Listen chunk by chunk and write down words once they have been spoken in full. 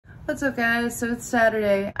What's up, guys? So it's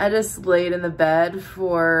Saturday. I just laid in the bed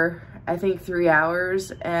for I think 3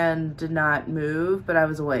 hours and did not move, but I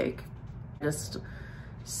was awake. Just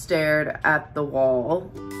stared at the wall,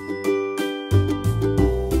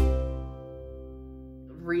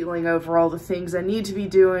 reeling over all the things I need to be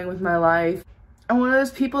doing with my life. I'm one of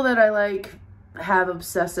those people that I like have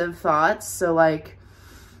obsessive thoughts, so like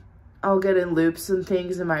I'll get in loops and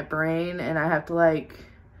things in my brain and I have to like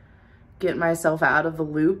get myself out of the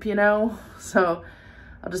loop, you know? So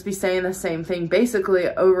I'll just be saying the same thing basically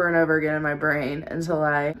over and over again in my brain until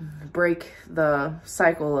I break the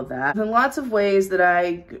cycle of that. And lots of ways that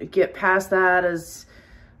I get past that is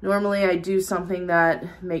normally I do something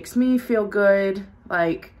that makes me feel good,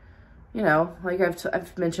 like, you know, like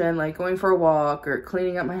I've mentioned, like going for a walk or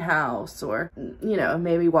cleaning up my house or, you know,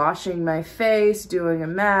 maybe washing my face, doing a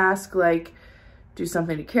mask, like do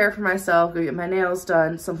something to care for myself, go get my nails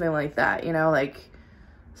done, something like that, you know, like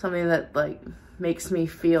something that like makes me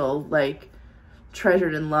feel like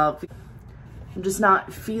treasured and loved. I'm just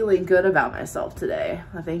not feeling good about myself today.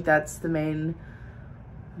 I think that's the main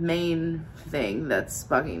thing that's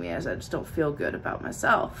bugging me, is I just don't feel good about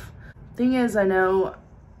myself. Thing is, I know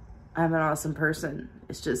I'm an awesome person.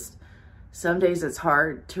 It's just some days it's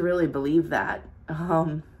hard to really believe that.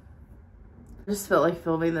 I just felt like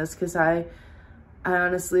filming this because I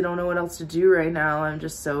honestly don't know what else to do right now. I'm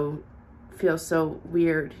just feel so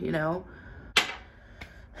weird, you know?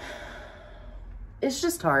 It's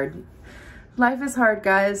just hard. Life is hard,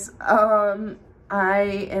 guys. I'm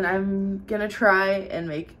gonna try and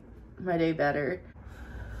make my day better.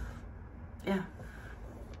 Yeah.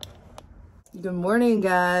 Good morning,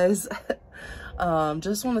 guys.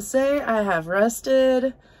 Just want to say I have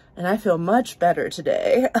rested and I feel much better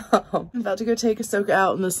today. I'm about to go take Ahsoka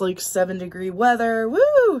out in this like 7-degree weather.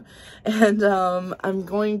 Woo! And I'm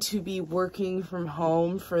going to be working from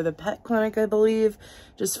home for the pet clinic, I believe,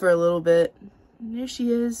 just for a little bit. And there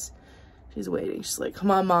she is. She's waiting. She's like,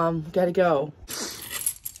 come on, Mom, gotta go.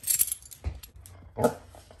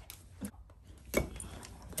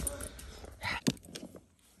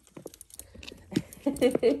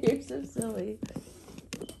 You're so silly.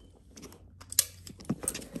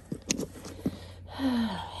 Oh,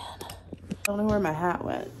 man. I don't know where my hat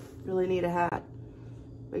went. Really need a hat.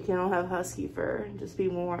 We can't all have husky fur. Just be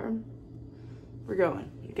warm. We're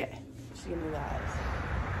going. Okay. Just give me the eyes.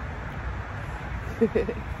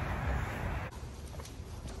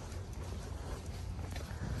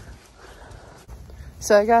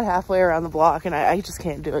 So I got halfway around the block and I just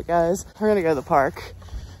can't do it, guys. We're gonna go to the park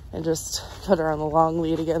and just put her on the long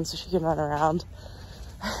lead again so she can run around.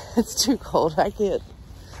 It's too cold. I can't.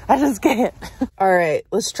 I just can't. All right,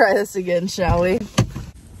 let's try this again, shall we?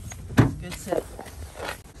 Good sit.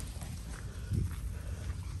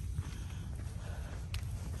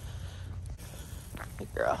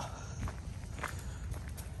 Good girl.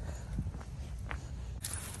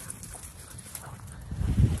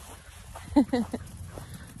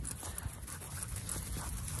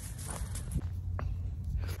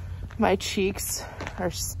 My cheeks are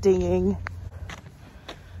stinging.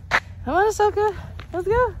 Come on, Ahsoka. Let's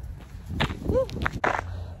go.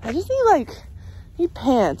 I just need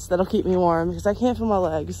pants that'll keep me warm because I can't feel my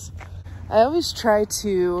legs. I always try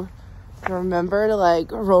to remember to like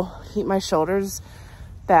keep my shoulders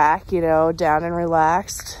back, you know, down and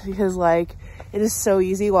relaxed, because like it is so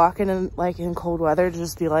easy walking in cold weather to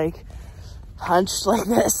just be like hunched like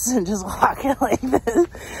this and just walking like this.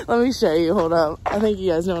 Let me show you. Hold up. I think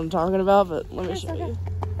you guys know what I'm talking about, but let me show you.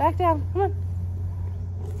 Back down. Come on.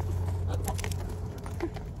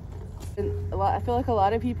 I feel like a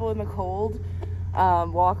lot of people in the cold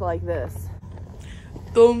walk like this.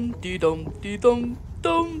 Dum dee dum dee dum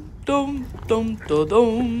dum dum dum dum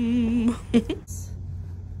dum.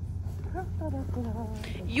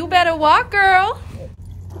 You better walk, girl.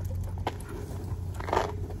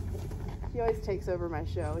 She always takes over my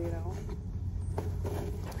show, you know.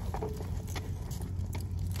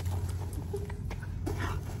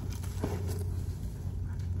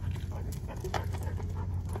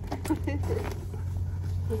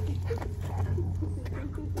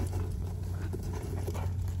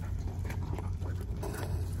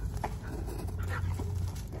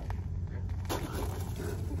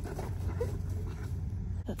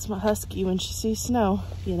 That's my husky when she sees snow,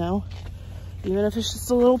 you know, even if it's just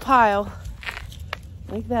a little pile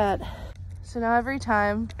like that. So now every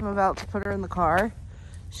time I'm about to put her in the car,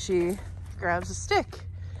 she grabs a stick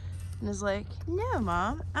and is like, no,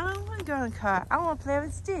 Mom, I don't want to go in the car. I want to play with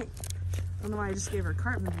a stick. I don't know why I just gave her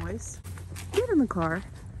Cartman voice. Get in the car.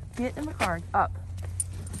 Get in the car. Up.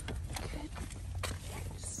 Good.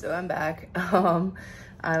 So I'm back.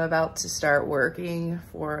 I'm about to start working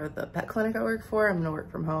for the pet clinic I work for. I'm gonna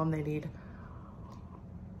work from home. They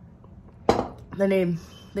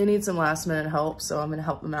need some last minute help, so I'm gonna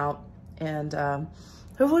help them out and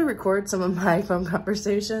hopefully record some of my phone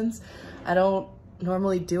conversations. I don't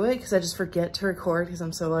normally do it because I just forget to record because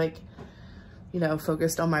I'm so like, you know,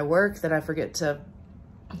 focused on my work that I forget to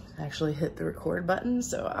actually hit the record button.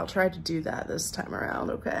 So I'll try to do that this time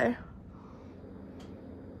around, okay?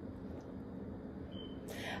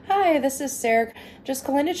 Hi, this is Sara. Just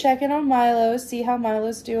calling to check in on Milo, see how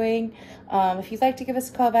Milo's doing. If you'd like to give us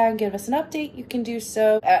a call back and give us an update, you can do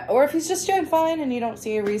so. Or if he's just doing fine and you don't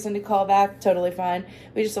see a reason to call back, totally fine.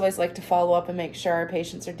 We just always like to follow up and make sure our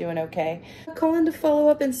patients are doing okay. Calling to follow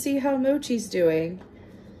up and see how Mochi's doing.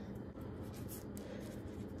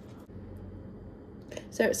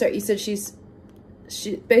 Sorry, you said she's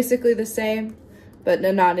basically the same, but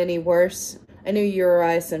not any worse. I know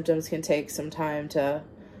URI symptoms can take some time to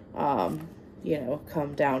you know,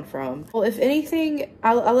 come down from. Well, if anything,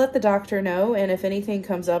 I'll let the doctor know, and if anything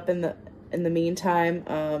comes up in the meantime,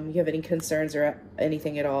 you have any concerns or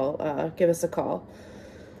anything at all, give us a call.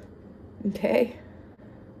 Okay.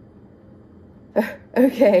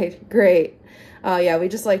 Okay, great. Yeah, we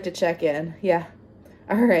just like to check in. Yeah.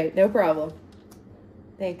 All right, no problem.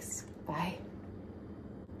 Thanks. Bye.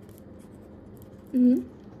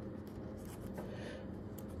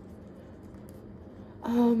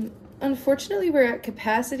 Unfortunately, we're at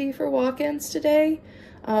capacity for walk-ins today,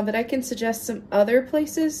 but I can suggest some other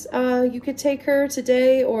places you could take her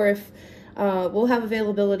today, or if we'll have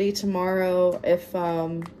availability tomorrow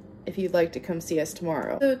if you'd like to come see us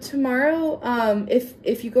tomorrow. So tomorrow,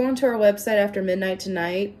 if you go onto our website after midnight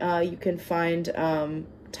tonight, you can find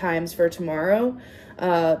times for tomorrow.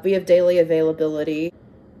 We have daily availability.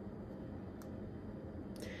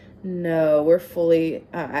 No, we're fully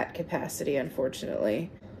at capacity,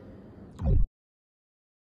 unfortunately.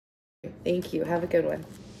 Thank you. Have a good one.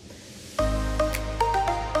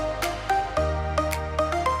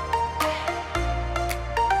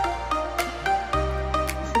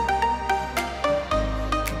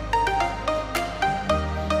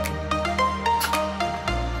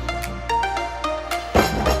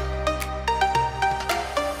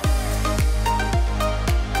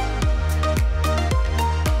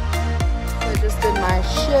 I just did my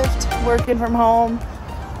shift, working from home,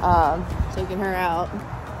 taking her out.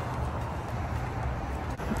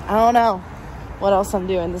 I don't know what else I'm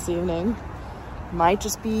doing this evening. Might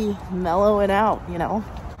just be mellowing out, you know?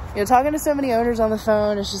 You know, talking to so many owners on the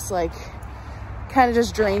phone, it's just like, kind of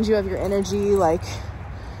just drains you of your energy, like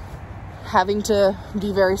having to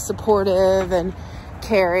be very supportive and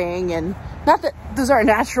caring, and not that those aren't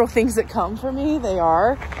natural things that come for me, they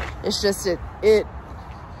are. It's just, it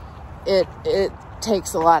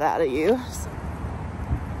takes a lot out of you.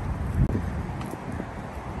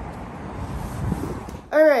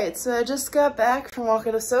 All right, so I just got back from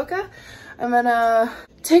walking Ahsoka. I'm gonna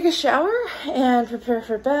take a shower and prepare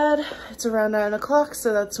for bed. It's around 9 o'clock,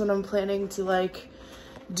 so that's when I'm planning to like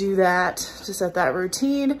do that, to set that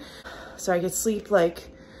routine. So I could sleep like,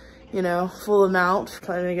 you know, full amount.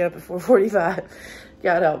 Planning to get up at 4:45,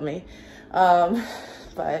 God help me.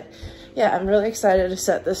 But yeah, I'm really excited to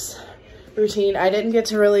set this routine. I didn't get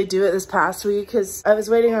to really do it this past week because I was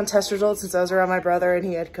waiting on test results since I was around my brother and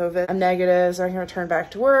he had COVID. I'm negative, so I can return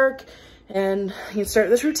back to work and I can start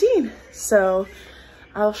this routine. So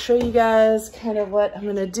I'll show you guys kind of what I'm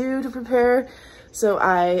gonna do to prepare so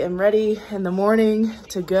I am ready in the morning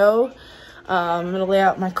to go. I'm gonna lay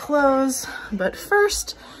out my clothes, but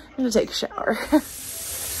first I'm gonna take a shower.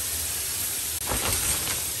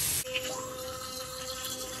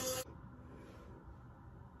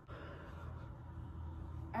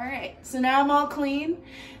 All right, so now I'm all clean.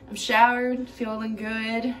 I'm showered, feeling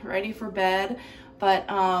good, ready for bed. But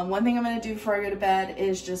one thing I'm gonna do before I go to bed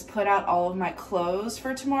is just put out all of my clothes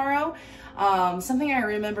for tomorrow. Something I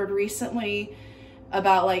remembered recently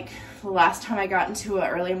about like the last time I got into an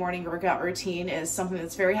early morning workout routine is something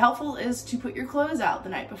that's very helpful is to put your clothes out the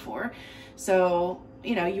night before. So,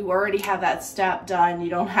 you know, you already have that step done. You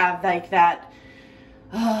don't have like that,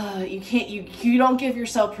 you don't give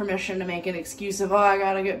yourself permission to make an excuse of, oh, I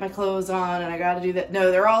gotta get my clothes on and I gotta do that.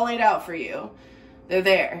 No, they're all laid out for you. They're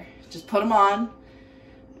there. Just put them on,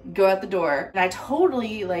 go out the door. And I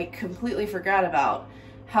totally like completely forgot about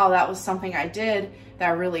how that was something I did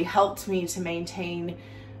that really helped me to maintain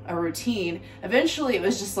a routine. Eventually it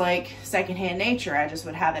was just like secondhand nature. I just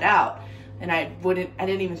would have it out and I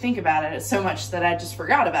didn't even think about it so much that I just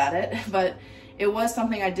forgot about it. But it was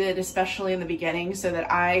something I did, especially in the beginning, so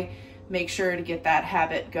that I make sure to get that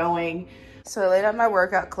habit going. So I laid out my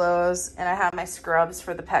workout clothes and I have my scrubs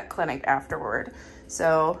for the pet clinic afterward.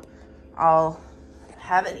 So I'll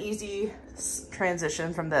have an easy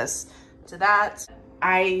transition from this to that.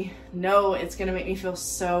 I know it's gonna make me feel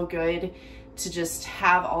so good to just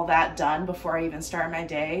have all that done before I even start my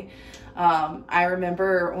day. I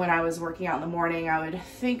remember when I was working out in the morning, I would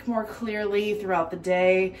think more clearly throughout the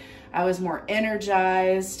day. I was more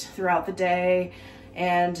energized throughout the day,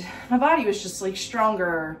 and my body was just like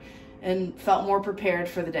stronger and felt more prepared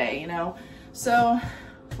for the day, you know? So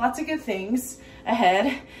lots of good things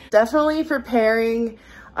ahead. Definitely preparing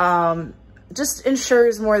just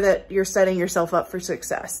ensures more that you're setting yourself up for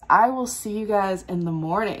success. I will see you guys in the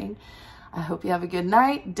morning. I hope you have a good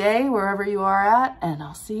night, day, wherever you are at, and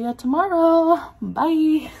I'll see you tomorrow.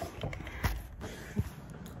 Bye.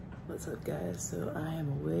 What's up, guys? So I am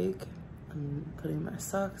awake. I'm putting my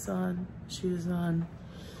socks on, shoes on.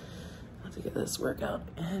 I have to get this workout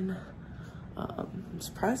in. I'm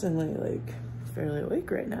surprisingly like fairly awake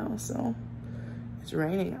right now. So it's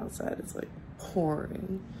raining outside. It's like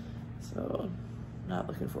pouring. So not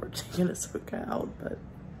looking forward to taking Ahsoka out, but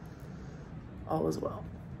all is well.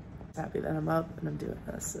 Happy that I'm up and I'm doing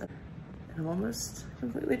this, and I'm almost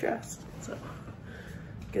completely dressed, so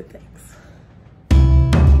good things.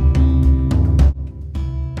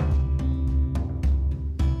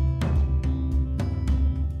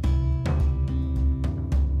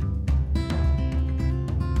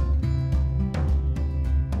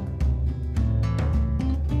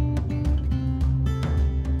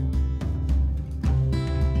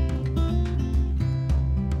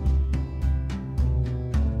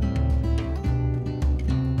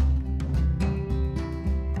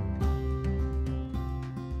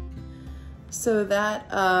 So that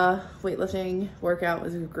weightlifting workout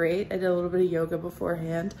was great. I did a little bit of yoga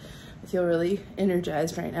beforehand. I feel really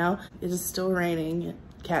energized right now. It is still raining,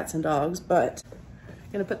 cats and dogs, but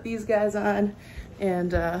I'm gonna put these guys on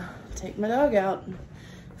and take my dog out.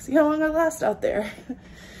 See how long I last out there.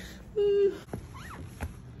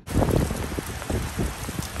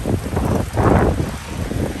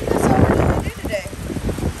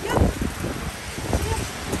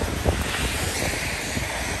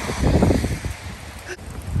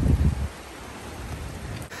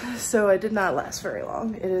 So I did not last very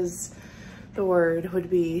long. It is, the word would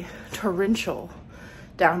be torrential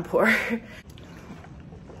downpour.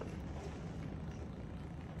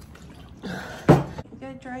 I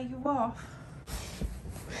gotta dry you off.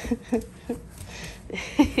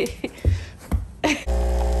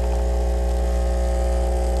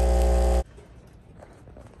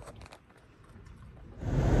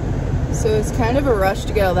 So it's kind of a rush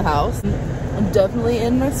to get out of the house. I'm definitely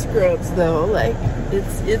in my scrubs though, like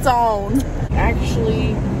it's on. I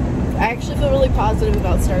actually feel really positive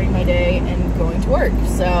about starting my day and going to work,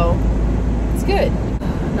 so it's good.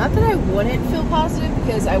 Not that I wouldn't feel positive,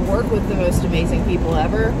 because I work with the most amazing people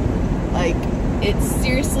ever. Like, it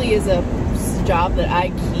seriously is a job that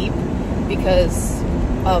I keep because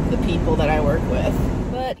of the people that I work with.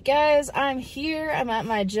 But guys, I'm here, I'm at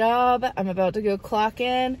my job, I'm about to go clock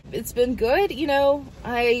in. It's been good, you know.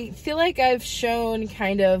 I feel like I've shown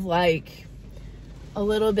kind of like a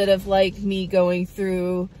little bit of like me going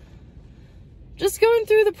through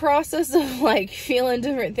the process of like feeling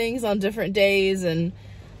different things on different days, and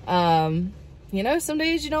you know, some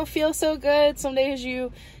days you don't feel so good, some days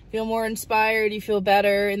you feel more inspired, you feel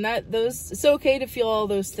better, and it's okay to feel all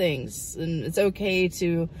those things, and it's okay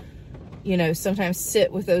to, you know, sometimes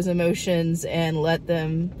sit with those emotions and let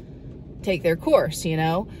them take their course, you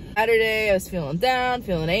know. Saturday I was feeling down,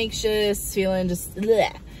 feeling anxious, feeling just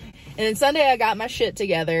bleh. And then Sunday I got my shit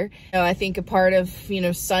together. You know, I think a part of, you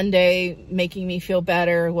know, Sunday making me feel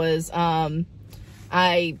better was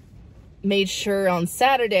I made sure on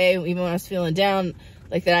Saturday, even when I was feeling down,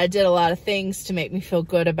 like that I did a lot of things to make me feel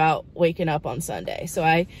good about waking up on Sunday. So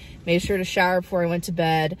I made sure to shower before I went to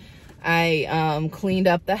bed. I cleaned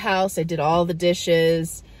up the house. I did all the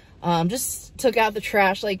dishes, just took out the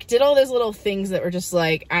trash, like did all those little things that were just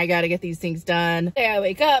like, I gotta get these things done. The day I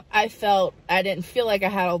wake up, I didn't feel like I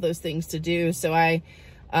had all those things to do, so I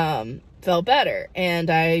felt better,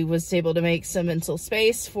 and I was able to make some mental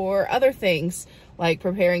space for other things, like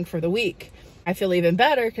preparing for the week. I feel even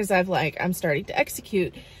better because I'm starting to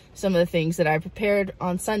execute some of the things that I prepared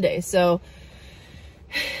on Sunday. So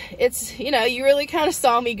it's, you know, you really kind of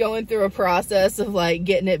saw me going through a process of like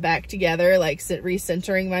getting it back together, like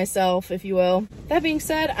recentering myself, if you will. That being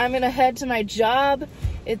said, I'm gonna head to my job.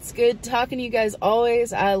 It's good talking to you guys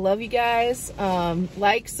always. I love you guys.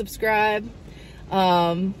 Like, subscribe,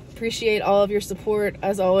 appreciate all of your support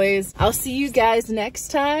as always. I'll see you guys next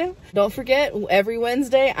time. Don't forget, every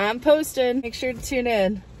Wednesday I'm posting. Make sure to tune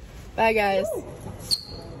in. Bye guys.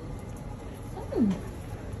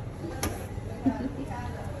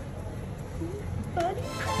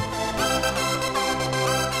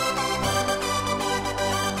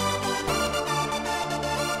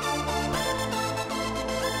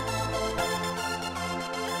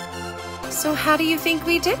 So how do you think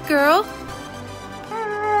we did, girl?